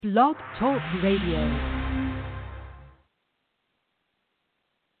Blog Talk Radio.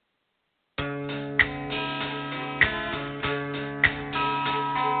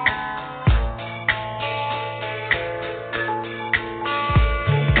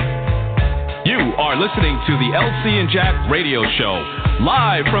 You are listening to the LC and Jack Radio Show,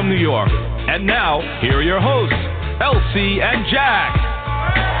 live from New York. And now, here are your hosts, LC and Jack.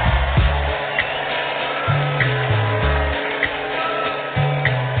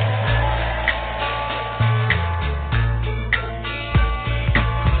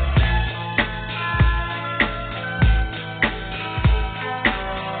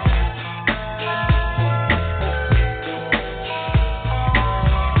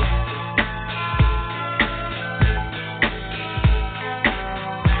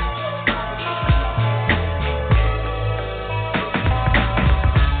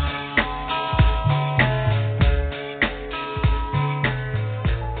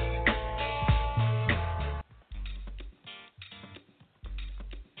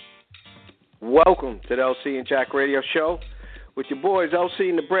 Welcome to the LC and Jack Radio Show with your boys LC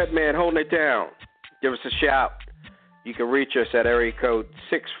and the Bread Man holding it down. Give us a shout. You can reach us at area code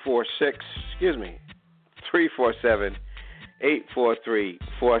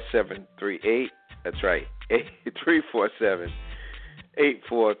 347-843-4738. That's right,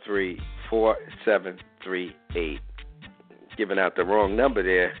 347-843-4738. Giving out the wrong number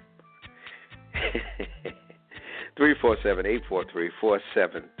there.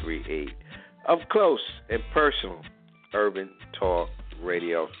 347-843-4738. Of close and personal urban talk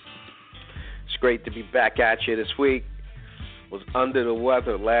radio. It's great to be back at you this week. Was under the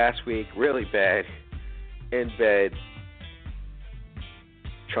weather last week, really bad, in bed,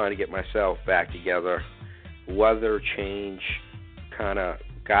 trying to get myself back together. Weather change kind of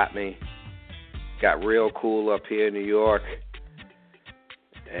got me. Got real cool up here in New York,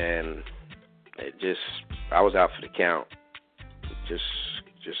 and I was out for the count. Just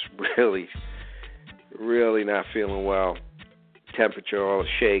really not feeling well. Temperature, all the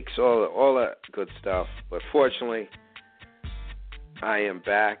shakes, all that good stuff. But fortunately, I am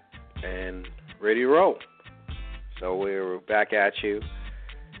back and ready to roll. So we're back at you,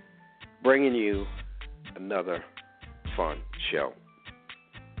 bringing you another fun show.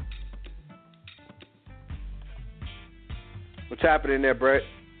 What's happening there, Brett?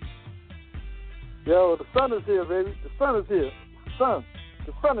 Yo, the sun is here, baby. The sun is here. The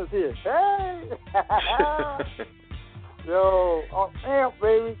sun is here. Hey! Yo, on amp,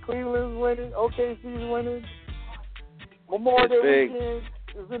 baby. Cleveland's winning. OKC's winning. Memorial Day weekend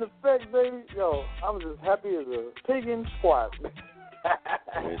is in effect, baby. Yo, I'm just happy as a pig in squat.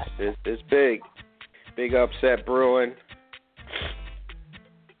 It's big. Big upset brewing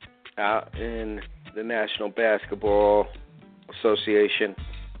out in the National Basketball Association.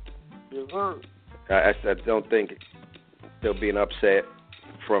 Yes, sir. I don't think there'll be an upset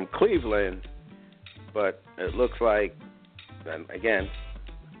from Cleveland, but it looks like, and again,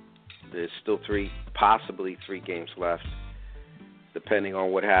 there's still possibly three games left, depending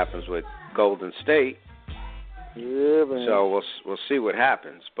on what happens with Golden State. Yeah, man. So we'll see what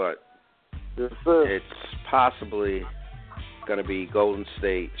happens, but yes, sir. It's possibly going to be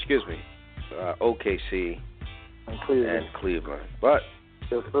OKC and Cleveland. But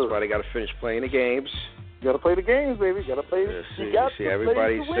yes, that's why they got to finish playing the games. You got to play the games, baby.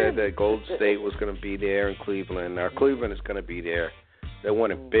 Everybody said that Golden State was going to be there in Cleveland. Now, Cleveland is going to be there. They won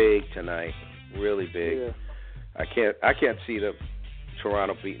it big tonight, really big. Yeah. I can't see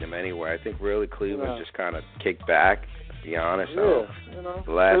Toronto beating them anyway. I think really Cleveland just kind of kicked back, to be honest. Yeah,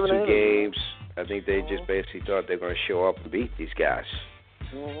 the last two games, I think they just basically thought they were going to show up and beat these guys.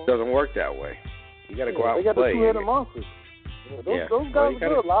 It doesn't work that way. You got to go out and play. They got the two-headed monsters. Those guys are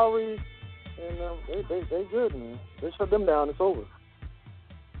good. Lowry, and they good, man. They shut them down. It's over.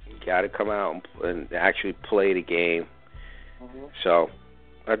 You got to come out and actually play the game. So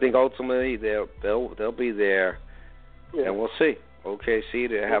I think ultimately they'll be there, and we'll see. OKC,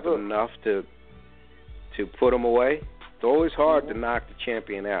 they have enough to put them away. It's always hard to knock the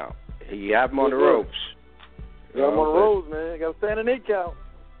champion out. You have them on the ropes. You have them on the ropes, man. You got to stand in 8 count.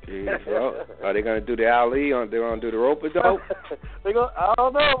 Well, are they going to do the Ali? Or they going to do the rope-a-dope? I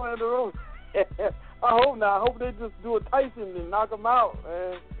don't know, man. The rope. I hope not. I hope they just do a Tyson and knock him out,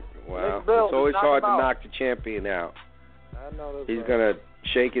 man. Wow. It's always hard to knock the champion out. I know He's going to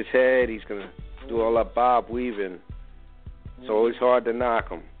shake his head. He's going to do all that bob weaving. It's always hard to knock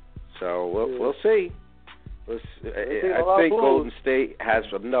him. So we'll see. I think Golden State has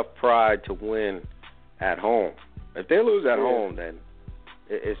enough pride to win at home. If they lose at home, then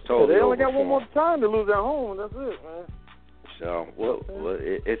it's totally they only over got one more time to lose at home. That's it, man. So,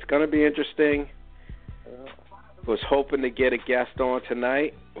 it's going to be interesting. Was hoping to get a guest on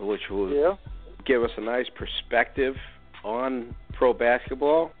tonight, which will give us a nice perspective on pro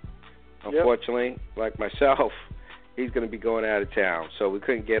basketball. Unfortunately, like myself, he's going to be going out of town, so we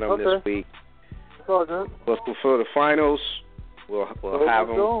couldn't get him this week. It's all good. But for the finals, we'll have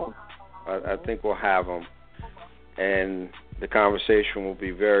him. I think we'll have him, and the conversation will be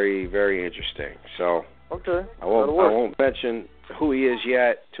very, very interesting. So I won't mention who he is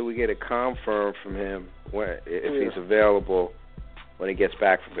yet till we get a confirm from him if he's available when he gets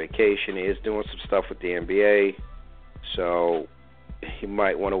back from vacation. He is doing some stuff with the NBA, so he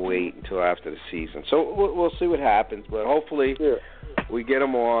might want to wait until after the season. So we'll see what happens, but hopefully we get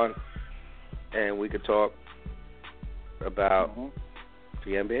him on and we could talk about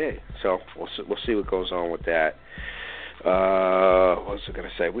the NBA. So we'll see what goes on with that. What was I going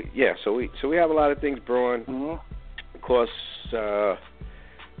to say? So we have a lot of things brewing. Of course,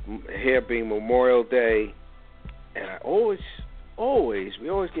 here being Memorial Day, and we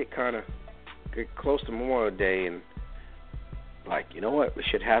always get close to Memorial Day and like, you know what, we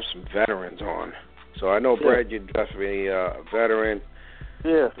should have some veterans on. So I know, Brad, you're definitely a veteran.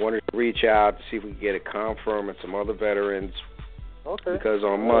 Yeah. Wanted to reach out to see if we could get a confirm and some other veterans. Okay. Because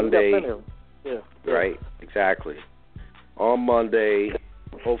on Monday, right, exactly. On Monday,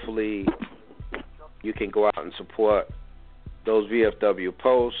 hopefully you can go out and support those VFW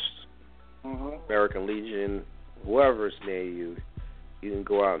posts, American Legion, whoever is near you. You can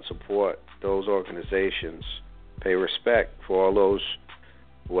go out and support those organizations. Pay respect for all those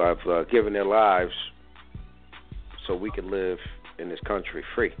who have given their lives so we can live in this country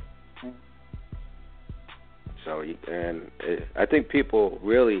free. So, I think people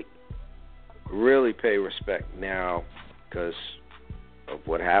really, really pay respect now because of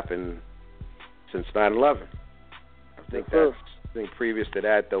what happened since 9/11. I think previous to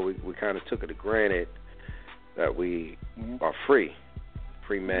that, though, we kind of took it for granted that we are free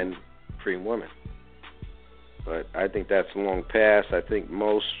men, free women. But I think that's long past. I think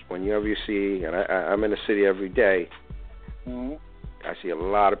whenever you see, and I'm in the city every day, I see a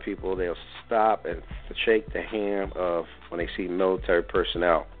lot of people, they'll stop and shake the hand of when they see military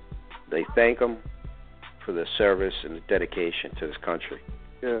personnel. They thank them for their service and the dedication to this country.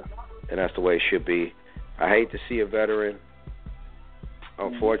 Yeah. And that's the way it should be. I hate to see a veteran,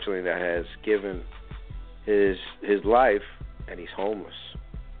 unfortunately, that has given his life and he's homeless.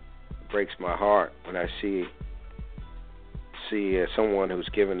 It breaks my heart when I see someone who's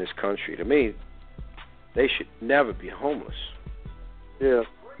given this country. To me, they should never be homeless. Yeah.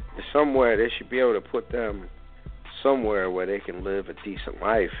 Somewhere they should be able to put them somewhere where they can live a decent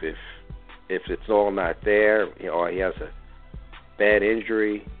life. If it's all not there, or he has a bad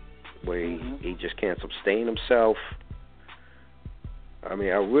injury where he just can't sustain himself. I mean,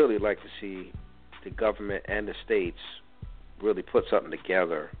 I really like to see the government and the states really put something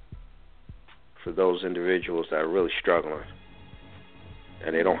together for those individuals that are really struggling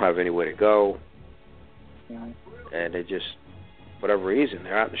and they don't have anywhere to go, and they just, whatever reason,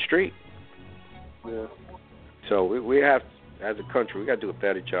 they're out in the street. Yeah. So we have, as a country, we got to do a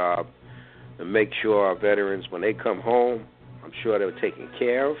better job and make sure our veterans, when they come home, I'm sure they're taken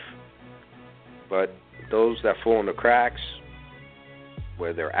care of. But those that fall in the cracks,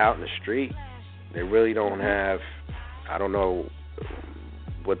 where they're out in the street, they really don't have, I don't know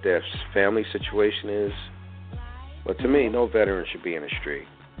what their family situation is. But to me, no veteran should be in the street.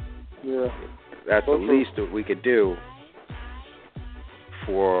 Yeah. That's the least that we could do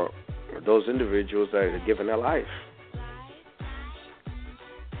for those individuals that are giving their life.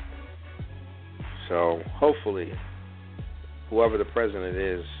 So hopefully, whoever the president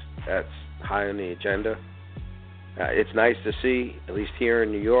is, that's high on the agenda. It's nice to see, at least here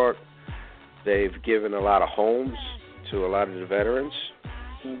in New York, they've given a lot of homes to a lot of the veterans.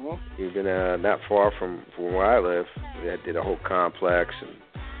 Even not far from where I live, they did a whole complex, and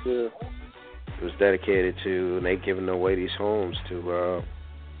it was dedicated to, and they've given away these homes to,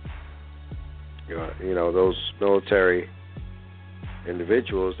 those military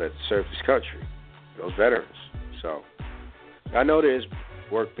individuals that serve this country, those veterans. So I know there's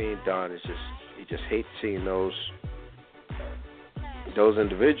work being done. It's just, you just hate seeing those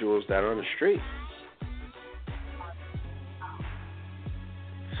individuals that are on the street.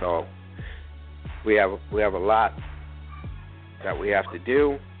 So we have a lot that we have to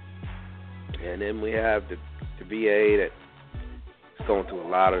do, and then we have the VA that's going through a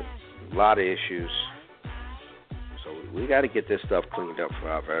lot of issues. So we got to get this stuff cleaned up for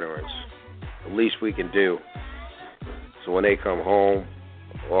our veterans. The least we can do. So when they come home,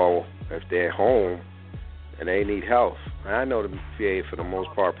 or if they're home and they need help. I know the VA, for the most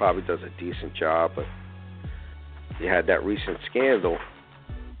part, probably does a decent job, but you had that recent scandal.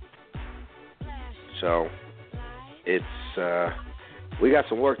 So it's we got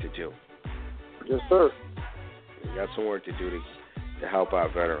some work to do. Yes, sir. We got some work to do to help our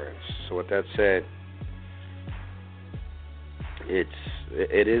veterans. So with that said,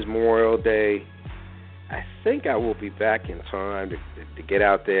 it is Memorial Day. I think I will be back in time to get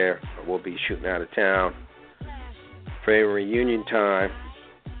out there. I will be shooting out of town for reunion time.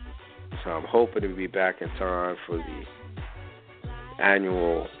 So I'm hoping to be back in time for the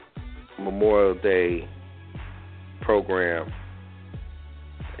annual Memorial Day program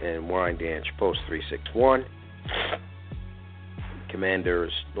in Wyandanch, Post 361. Commander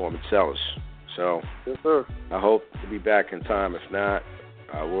is Norman Sellers. So yes, sir. I hope to be back in time. If not,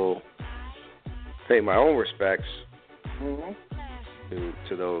 I will pay my own respects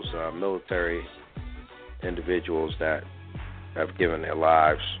to those military individuals that have given their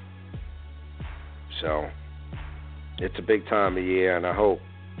lives. So it's a big time of year, and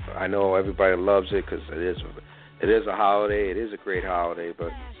I know everybody loves it because it is a holiday. It is a great holiday,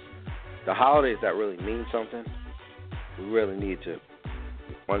 but the holidays that really mean something, we really need to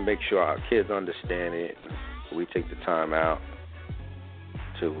want to make sure our kids understand it. We take the time out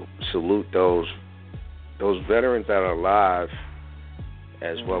to salute those veterans that are alive,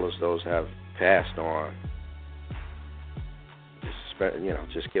 as well as those that have passed on.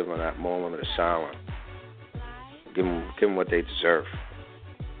 Just give them that moment of silence. Give them what they deserve.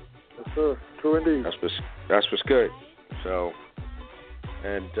 Yes, sir. True indeed. That's what's good. So,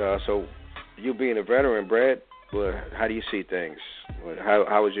 so you being a veteran, Brad, how do you see things?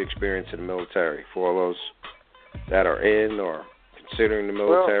 How was your experience in the military for all those that are in or considering the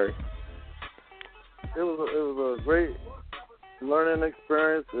military? Well, it was a great learning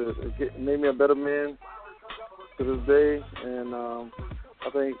experience. It made me a better man to this day, and I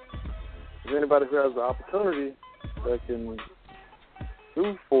think if anybody who has the opportunity that can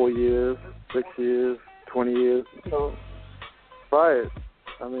do 4 years, 6 years, 20 years, try it.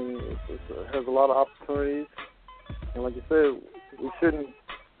 I mean, it has a lot of opportunities, and like you said, we shouldn't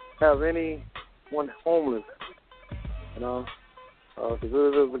have anyone homeless, because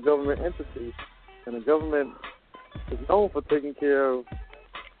it is a government entity, and the government is known for taking care of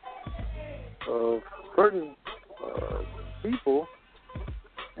certain people,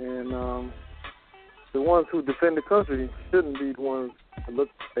 and the ones who defend the country shouldn't be the ones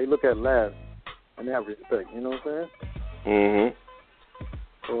they look at last and have respect. You know what I'm saying?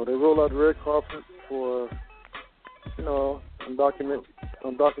 So they roll out the red carpet for undocumented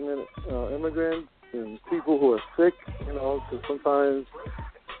immigrants and people who are sick. Because sometimes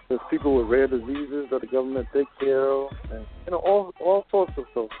there's people with rare diseases that the government takes care of, and all sorts of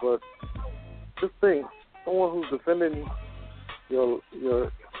stuff. But just think, someone who's defending your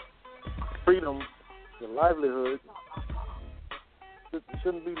freedom, your livelihood,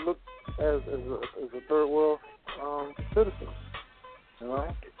 shouldn't be looked as a third world citizen.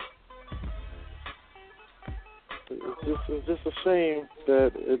 It's just a shame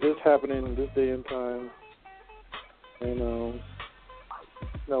that it is happening in this day and time, and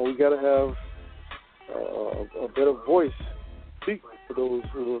we got to have a better voice, speak for those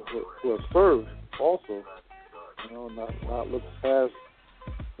who have served also. Not look past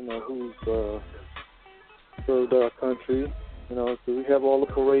who's served our country. So we have all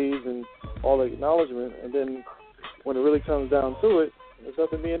the parades and all the acknowledgement, and then when it really comes down to it, there's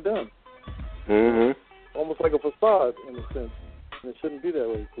nothing being done. Almost like a facade in a sense, and it shouldn't be that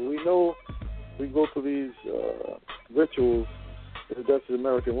way. So we know we go through these rituals. That's the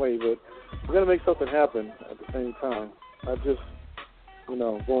American way, but we're gonna make something happen at the same time. Not just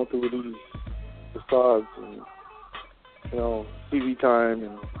going through these facades and TV time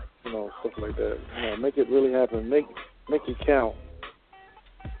and stuff like that. Make it really happen. Make it count.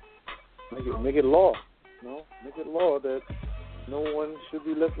 Make it law. Make it law that no one should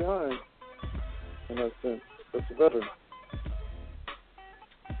be left behind. In that sense, that's a veteran.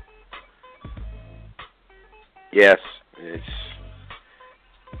 Yes, it's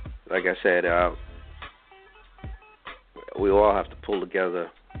like I said. We all have to pull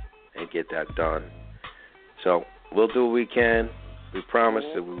together and get that done. So we'll do what we can. We promise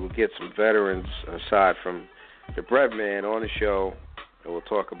that we will get some veterans aside from the Bread Man on the show, and we'll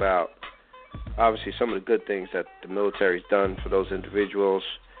talk about obviously some of the good things that the military's done for those individuals,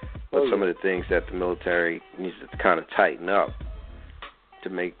 but some of the things that the military needs to kind of tighten up to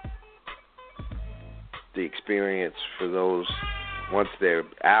make the experience for those once they're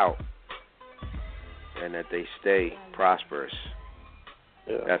out and that they stay prosperous.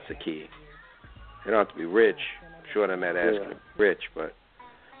 Yeah. That's the key. They don't have to be rich. I'm sure they're not asking to be rich, but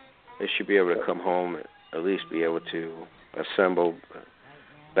they should be able to come home and at least be able to assemble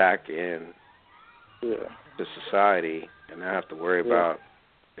back in the society and not have to worry about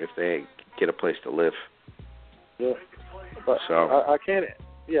if they get a place to live. Yeah, but so I can't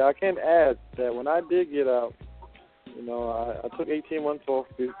add that when I did get out, I took 18 months off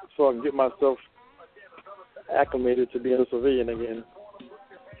so I can get myself acclimated to being a civilian again.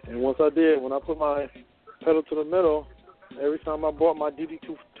 And once I did, when I put my pedal to the metal, every time I bought my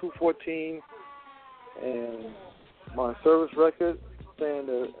DD-214 and my service record saying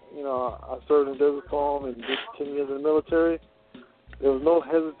that, I served in Desert Storm and did 10 years in the military, there was no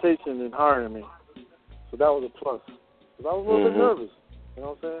hesitation in hiring me. So that was a plus. Because I was a little bit nervous, you know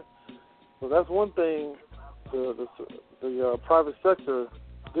what I'm saying? So that's one thing the private sector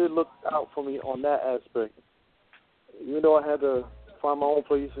did look out for me on that aspect. Even though I had to find my own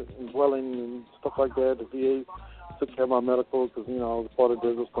place in dwelling and stuff like that, the VA took care of my medical because, I was part of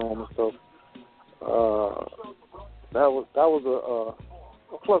Desert Storm and stuff. That was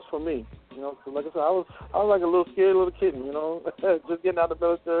a plus for me, because like I said, I was like a little scared little kitten, just getting out of the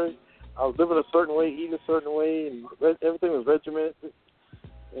military. I was living a certain way, eating a certain way, and everything was regimented.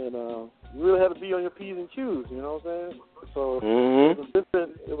 And you really had to be on your P's and Q's, you know what I'm saying? So it was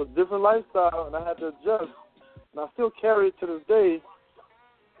a different lifestyle, and I had to adjust. And I still carry it to this day,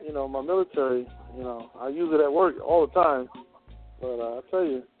 my military, I use it at work all the time. But I tell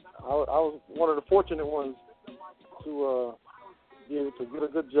you, I was one of the fortunate ones to be able to get a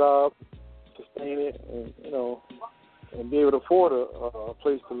good job, sustain it, and be able to afford a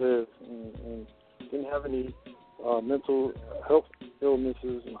place to live, and didn't have any mental health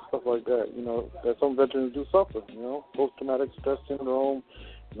illnesses and stuff like that, that some veterans do suffer, post-traumatic stress syndrome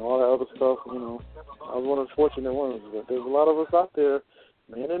and all that other stuff, I was one of the fortunate ones. But there's a lot of us out there,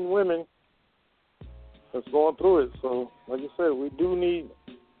 men and women, that's going through it. So, like you said, we do need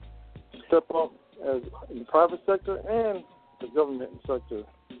to step up as in the private sector and the government sector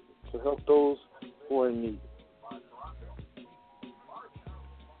to help those who are in need.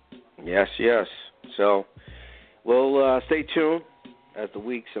 Yes. So we'll stay tuned as the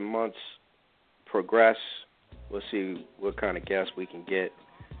weeks and months progress. We'll see what kind of guests we can get,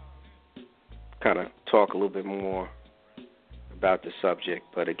 kind of talk a little bit more about the subject.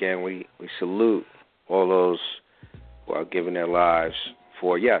 But again, we salute all those who are giving their lives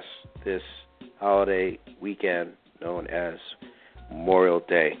for, this holiday weekend known as Memorial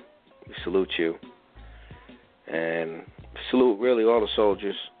Day. We salute you. And salute really all the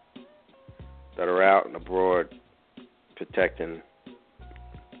soldiers that are out and abroad protecting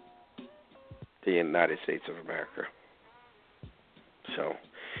the United States of America. So,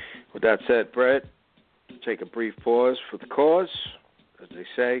 with that said, Brett, take a brief pause for the cause, as they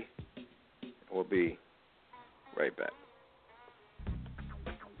say, and we'll be right back.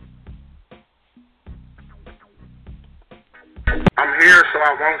 I'm here so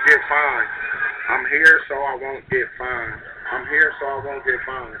I won't get fined. I'm here so I won't get fined. I'm here so I won't get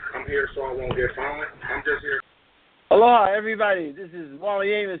fined. I'm here so I won't get fined. I'm just here. Aloha, everybody. This is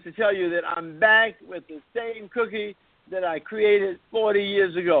Wally Amos to tell you that I'm back with the same cookie that I created 40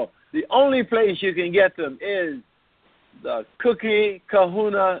 years ago. The only place you can get them is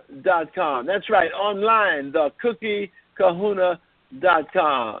thecookiekahuna.com. That's right, online,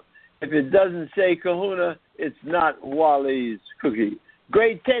 thecookiekahuna.com. If it doesn't say Kahuna, it's not Wally's cookie.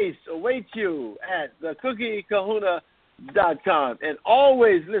 Great taste awaits you at thecookiekahuna.com. And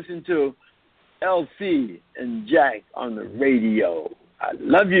always listen to LC and Jack on the radio. I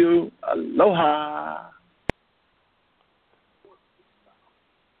love you. Aloha.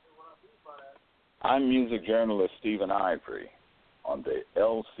 I'm music journalist Stephen Ivory on the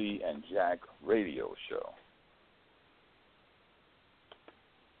LC and Jack radio show.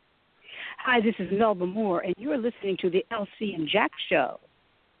 Hi, this is Melba Moore, and you're listening to the LC and Jack Show.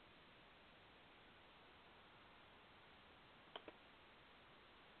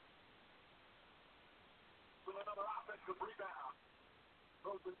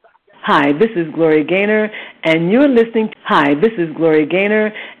 Hi, this is Gloria Gaynor, and you're listening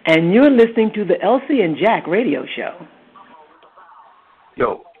to the LC and Jack radio show.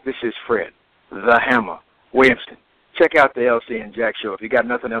 Yo, this is Fred, the Hammer, Williamson. Check out the LC and Jack show. If you got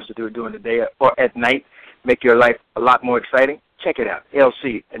nothing else to do during the day or at night, make your life a lot more exciting, check it out,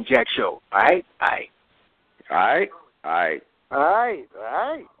 LC and Jack show. All right? All right.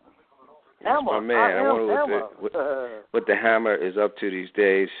 Hammer. My man, I wonder what the Hammer is up to these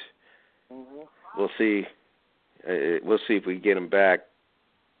days. Mm-hmm. We'll see. We'll see if we get him back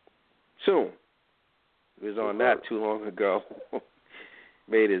soon. He was on that too long ago.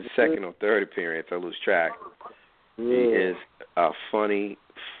 made his second or third appearance. I lose track. Yeah. He is a funny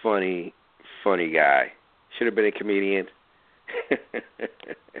guy. Should have been a comedian.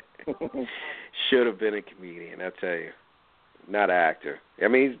 Should have been a comedian, I tell you. Not an actor. I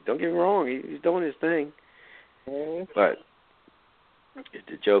mean, don't get me wrong. He's doing his thing. But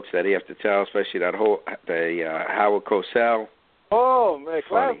the jokes that he has to tell, especially the Howard Cosell. Oh, man,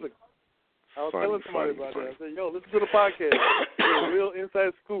 Funny. classic. I was telling somebody about that. I said, yo, listen to the podcast. It's a real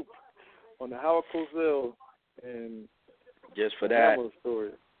inside scoop on the Howard Cosell and just for that,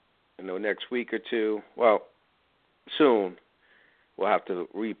 story. Next week or two, well, soon, we'll have to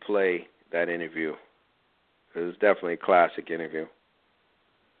replay that interview. It was definitely a classic interview.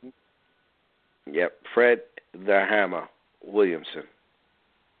 Yep, Fred the Hammer Williamson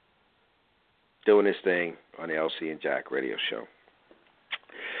doing his thing on the LC and Jack radio show.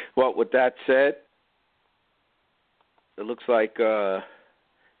 Well, with that said, it looks like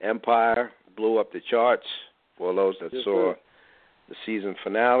Empire blew up the charts for those that saw the season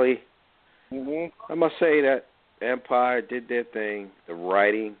finale. I must say that Empire did their thing. The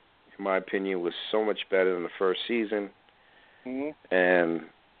writing, in my opinion, was so much better than the first season. And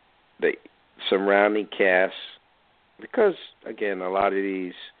the surrounding cast, because, again, a lot of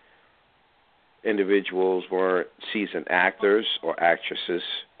these individuals weren't seasoned actors or actresses,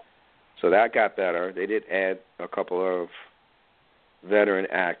 so that got better. They did add a couple of veteran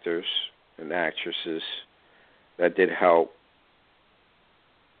actors and actresses that did help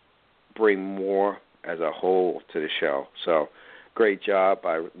bring more as a whole to the show. So, great job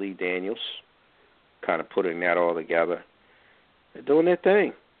by Lee Daniels, kind of putting that all together. They're doing their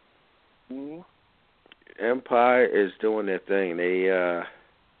thing. Empire is doing their thing. They,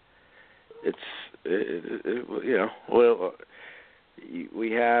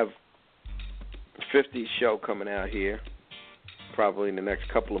 we have 50 show coming out here, probably in the next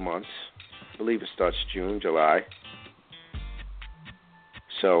couple of months. I believe it starts June, July.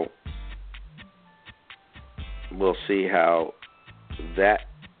 So we'll see how that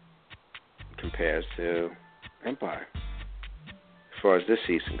compares to Empire as far as this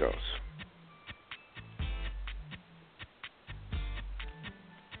season goes.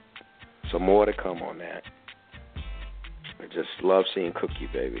 So more to come on that. I just love seeing Cookie,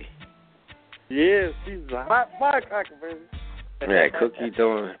 baby. Yeah, she's a hot firecracker, baby. Yeah, Cookie's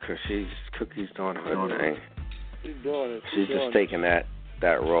doing her thing. She's doing it. She's just taking that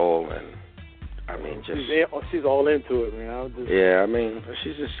role, and I mean, she's all into it, man. Yeah, I mean,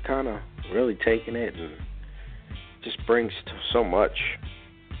 she's just kind of really taking it, and just brings so much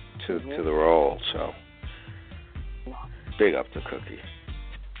to the role. So big up to Cookie.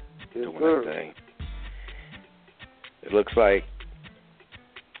 Doing that thing. It looks like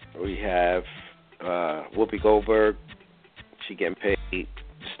we have Whoopi Goldberg. She getting paid to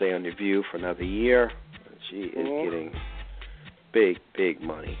stay on The View for another year. She is getting big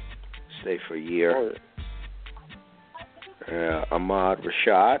money. Stay for a year. Ahmad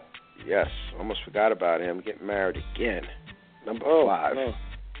Rashad. Yes, almost forgot about him. Getting married again. Number 5.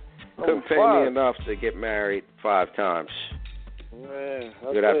 Couldn't pay me enough to get married 5 times. Man,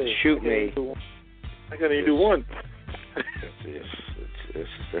 you're going to have to shoot me. I can't even do one.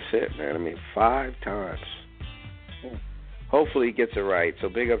 That's it, man. I mean, 5 times. Hopefully he gets it right. So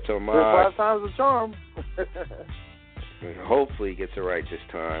big up to Ahmad. 5 times a charm. Hopefully he gets it right this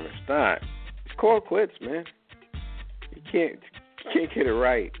time. If not, it's called quits, man. You can't get it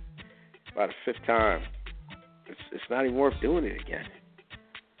right by the 5th time. It's not even worth doing it again.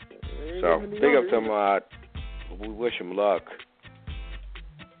 So big up to Ahmad. We wish him luck.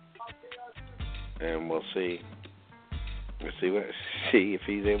 And we'll see. See if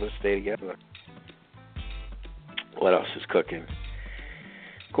he's able to stay together. What else is cooking?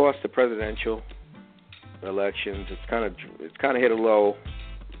 Of course, the presidential elections. It's kind of hit a low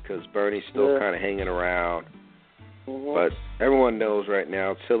because Bernie's still kind of hanging around. But everyone knows right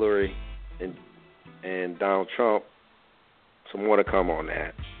now it's Hillary and Donald Trump. Some more to come on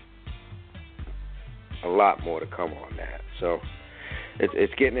that. A lot more to come on that. So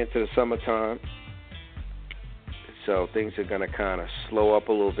it's getting into the summertime. So things are going to kind of slow up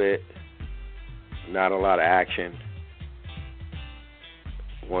a little bit. Not a lot of action.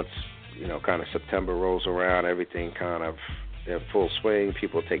 Once, kind of September rolls around, everything kind of in full swing.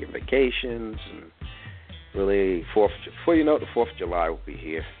 People are taking vacations. And really, before you know it, the 4th of July will be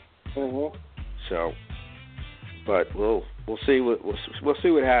here. So, but we'll see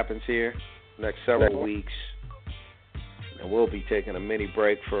what happens here next several weeks. And we'll be taking a mini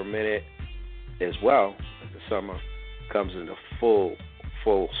break for a minute as well as the summer comes into full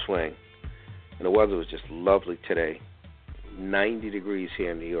swing. And the weather was just lovely today. 90 degrees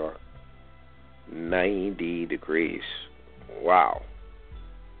here in New York. 90 degrees. Wow.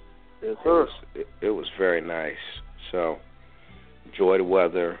 Yes, sir. It was very nice. So, enjoy the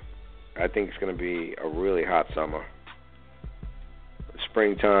weather. I think it's going to be a really hot summer.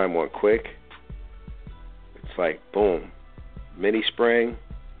 Springtime went quick. It's like, boom. Mini spring,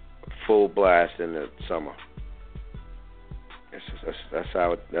 full blast in the summer. That's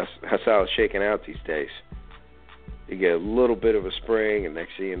how it's shaking out these days. You get a little bit of a spring, and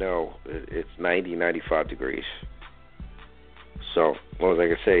next thing you know, it's 90, 95 degrees. So, all I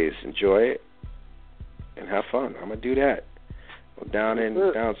can say is enjoy it and have fun. I'm going to do that. Well, down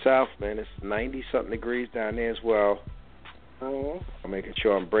south, man, it's 90-something degrees down there as well. I'm making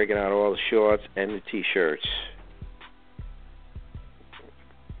sure I'm breaking out all the shorts and the T-shirts.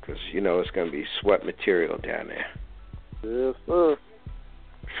 Because, it's going to be sweat material down there. Yes, sir.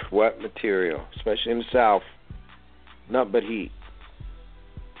 Sweat material, especially in the south. Nothing but heat.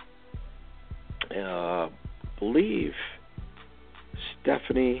 Believe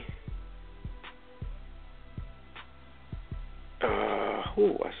Stephanie. Who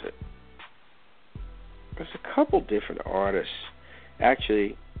was it? There's a couple different artists.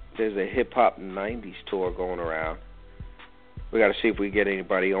 Actually, there's a hip hop 90s tour going around. We got to see if we get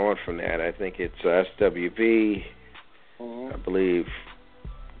anybody on from that. I think it's SWV. I believe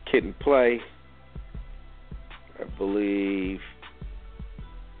Kid and Play. I believe,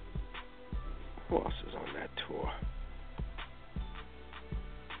 who else is on that tour?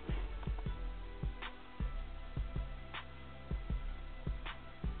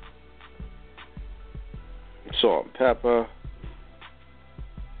 Salt and Pepper.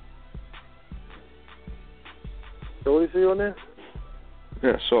 So what is he on there?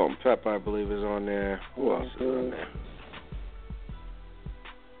 Yeah, Salt and Pepper, I believe, is on there. Who else is on there?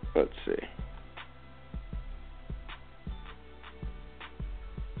 Let's see.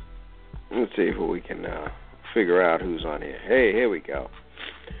 Let's see who we can figure out who's on here. Hey, here we go.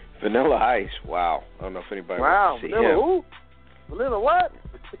 Vanilla Ice. Wow. I don't know if anybody wants to see Vanilla him. who? Vanilla what?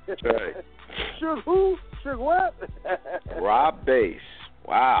 Right. Sugar who? Sugar what? Rob Bass.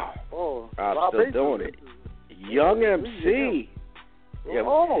 Wow. Oh, Rob's still doing it. Young MC. Yeah,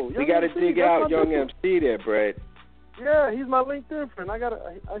 we got to dig out Young MC there, Brad. Yeah, he's my LinkedIn friend.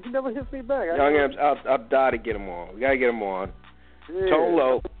 He never hits me back. Young MC, I'll die to get him on. We got to get him on. Yeah. Tone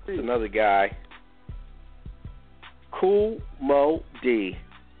Loc is another guy. Cool Mo D.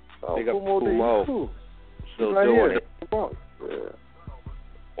 Big up Cool Mo. Cool. Still right doing here. it. Yeah.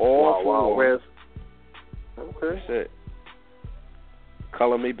 All for one. West. Okay. That's it.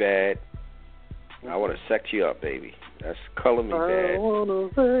 Color Me Bad. I want to sex you up, baby. That's Color Me Bad. I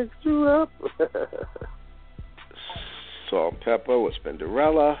want to sex you up. Salt and Pepper with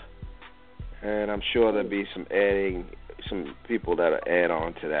Spinderella. And I'm sure there'll be some people that'll add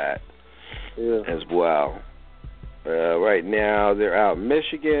on to that as well. Right now, they're out in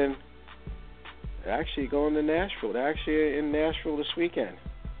Michigan. They're actually going to Nashville. They're actually in Nashville this weekend.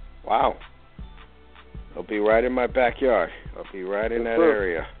 Wow. They'll be right in my backyard. I'll be right in that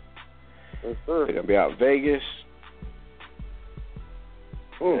area. Yes, sir. They're going to be out in Vegas.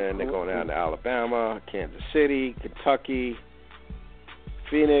 And they're going down to Alabama, Kansas City, Kentucky,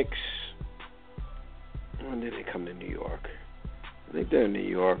 Phoenix. When did they come to New York? I think they're in New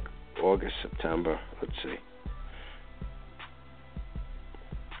York, August, September. Let's see.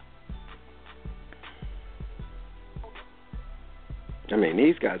 I mean,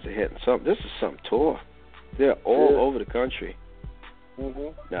 these guys are hitting something. This is some tour. They're all over the country.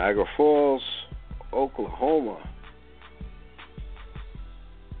 Niagara Falls, Oklahoma,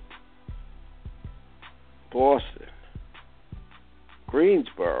 Boston,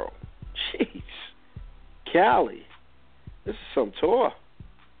 Greensboro, jeez, Cali. This is some tour.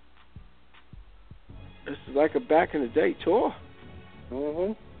 This is like a back in the day tour.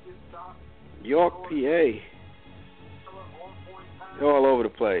 York, PA. They're all over the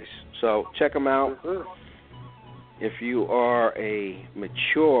place. So check them out. If you are a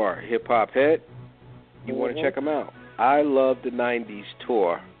mature hip-hop head, you want to check them out. I love the 90s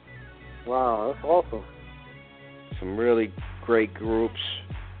tour. Wow, that's awesome. Some really great groups.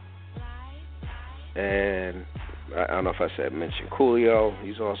 And I don't know if I mentioned Coolio.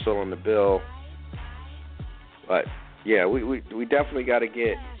 He's also on the bill. But, yeah, we definitely got to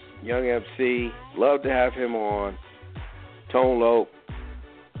get Young MC. Love to have him on. Tone Loc.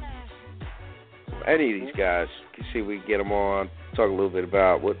 Any of these guys. Can see if we can get them on. Talk a little bit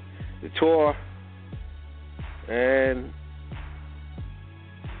about what the tour and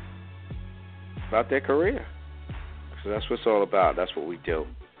about their career. So that's what it's all about. That's what we do.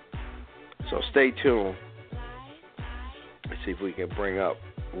 So stay tuned. see if we can bring up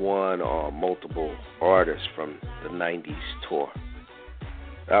one or multiple artists from the 90s tour.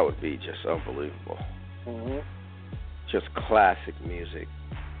 That would be just unbelievable. Mm-hmm. Just classic music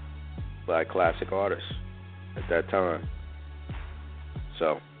by classic artists at that time.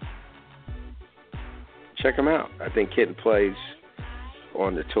 So, check them out. I think Kitten plays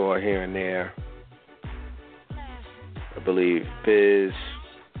on the tour here and there. I believe Biz.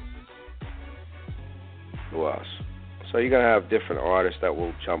 Who else? So you're going to have different artists that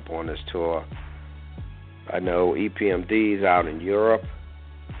will jump on this tour. I know EPMD's out in Europe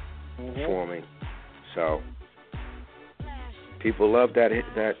performing. So people love that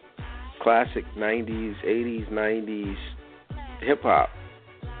classic 90s, 80s, 90s hip-hop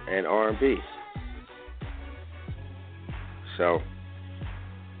and R&B. So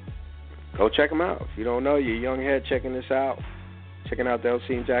go check them out. If you don't know, you're a young head checking this out. Checking out the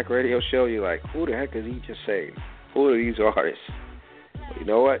LC and Jack radio show, you're like, who the heck is he just saying? Who are these artists? Well, you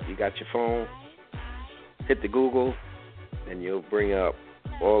know what? You got your phone, hit the Google, and you'll bring up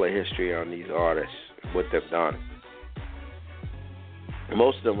all the history on these artists, what they've done.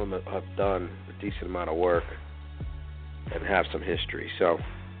 Most of them have done a decent amount of work and have some history. So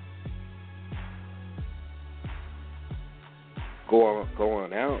go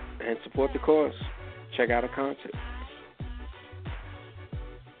on out and support the cause. Check out a concert.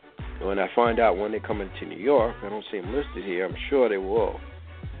 When I find out when they're coming to New York, I don't see them listed here. I'm sure they will.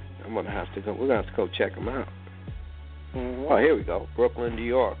 I'm gonna have to go. We're gonna have to go check them out. Mm-hmm. Oh, here we go. Brooklyn, New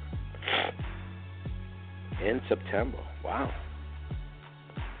York, in September. Wow.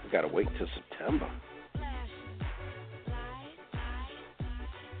 We gotta wait till September.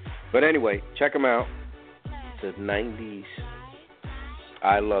 But anyway, check them out. The 90s.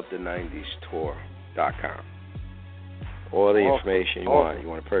 I love the 90s tour.com. All the information you want. You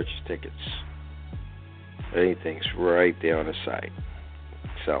want to purchase tickets. Anything's right there on the site.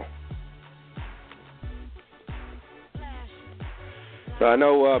 So I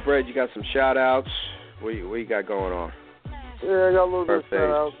know, Brad, you got some shout-outs. What you got going on? Yeah, I got a little bit of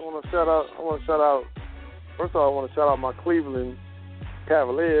shout-outs. I want to shout out. First of all, I want to shout out my Cleveland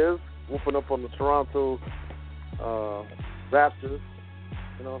Cavaliers whooping up on the Toronto Raptors.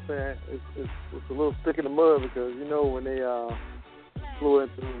 You know what I'm saying? It's a little stick in the mud because, you know, when they flew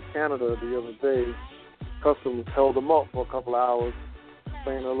into Canada the other day, Customs held them up for a couple of hours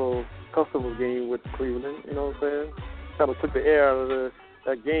playing a little Customs game with Cleveland. You know what I'm saying? Kind of took the air out of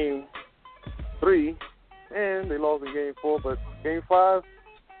that game 3, and they lost in game 4. But game 5,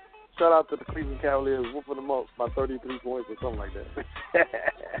 shout out to the Cleveland Cavaliers whooping them up by 33 points or something like that.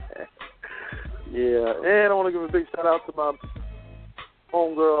 Yeah, and I want to give a big shout out to my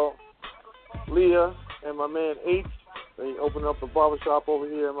homegirl Leah and my man H. They opened up a barbershop over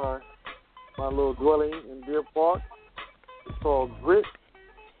here in my little dwelling in Deer Park. It's called Grit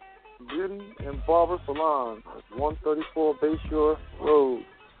Beauty and Barber Salon. It's 134 Bayshore Road.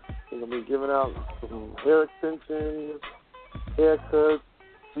 They're going to be giving out some hair extensions, haircuts,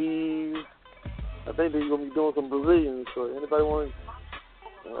 weaves. I think they're going to be doing some Brazilians. So anybody want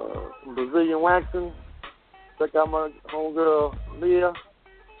some Brazilian waxing? Check out my homegirl Leah.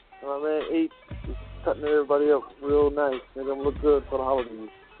 My man H is cutting everybody up real nice. They're going to look good for the holidays.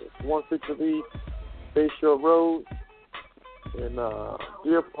 It's 163 Bayshore Road in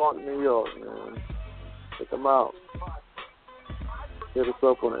Deer Park, New York, man. Check them out. Hit us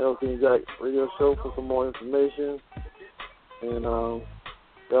up on the LC and Jack radio show for some more information. And,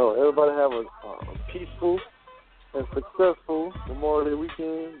 everybody have a peaceful and successful Memorial Day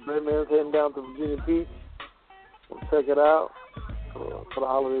weekend. Batman's heading down to Virginia Beach. We'll check it out for the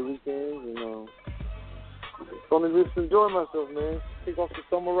holiday weekend. And it's only just enjoying myself, man. Kick off the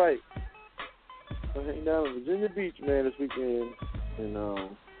summer right. I'm heading down to Virginia Beach, man, this weekend. And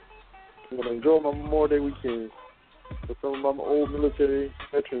I'm going to enjoy my Memorial Day weekend with some of my old military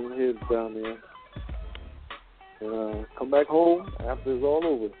veteran heads down there. And come back home after it's all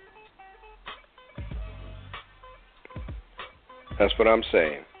over. That's what I'm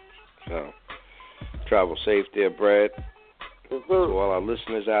saying. So, travel safe there, Brad. Yes, to all our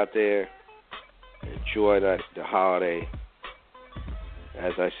listeners out there, enjoy the holiday.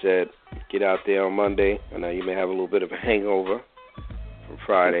 As I said, get out there on Monday. I know you may have a little bit of a hangover from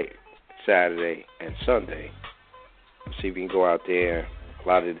Friday, Saturday, and Sunday. See if you can go out there. A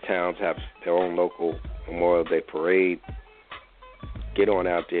lot of the towns have their own local Memorial Day parade. Get on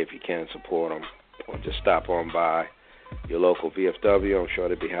out there if you can, support them. Or just stop on by your local VFW. I'm sure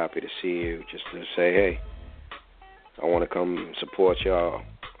they'd be happy to see you, just to say, hey, I want to come support y'all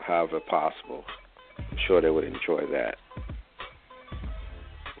however possible. I'm sure they would enjoy that.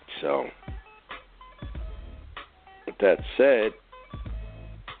 So, that said,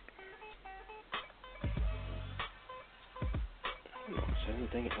 is there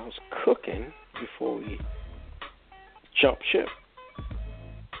anything else cooking before we jump ship?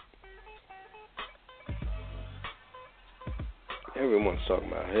 Everyone's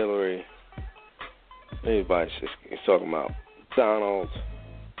talking about Hillary. Everybody's just talking about Donald.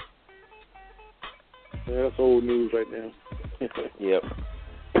 Yeah, that's old news right now. Yep.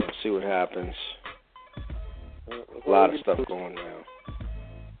 See what happens. A lot of stuff going on.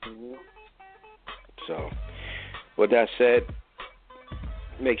 Mm-hmm. So, with that said,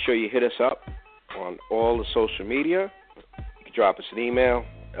 make sure you hit us up on all the social media. You can drop us an email,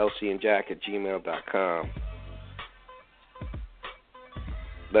 lcandjack@gmail.com.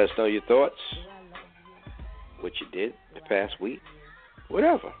 Let us know your thoughts, what you did the past week,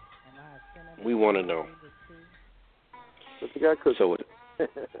 whatever. We want to know. What you got cooking? So,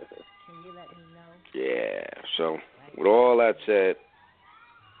 yeah. So, with all that said,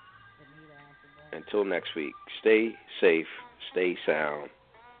 until next week, stay safe, stay sound.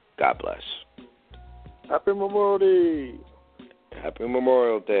 God bless. Happy Memorial Day. Happy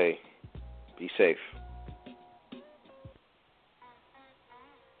Memorial Day. Be safe.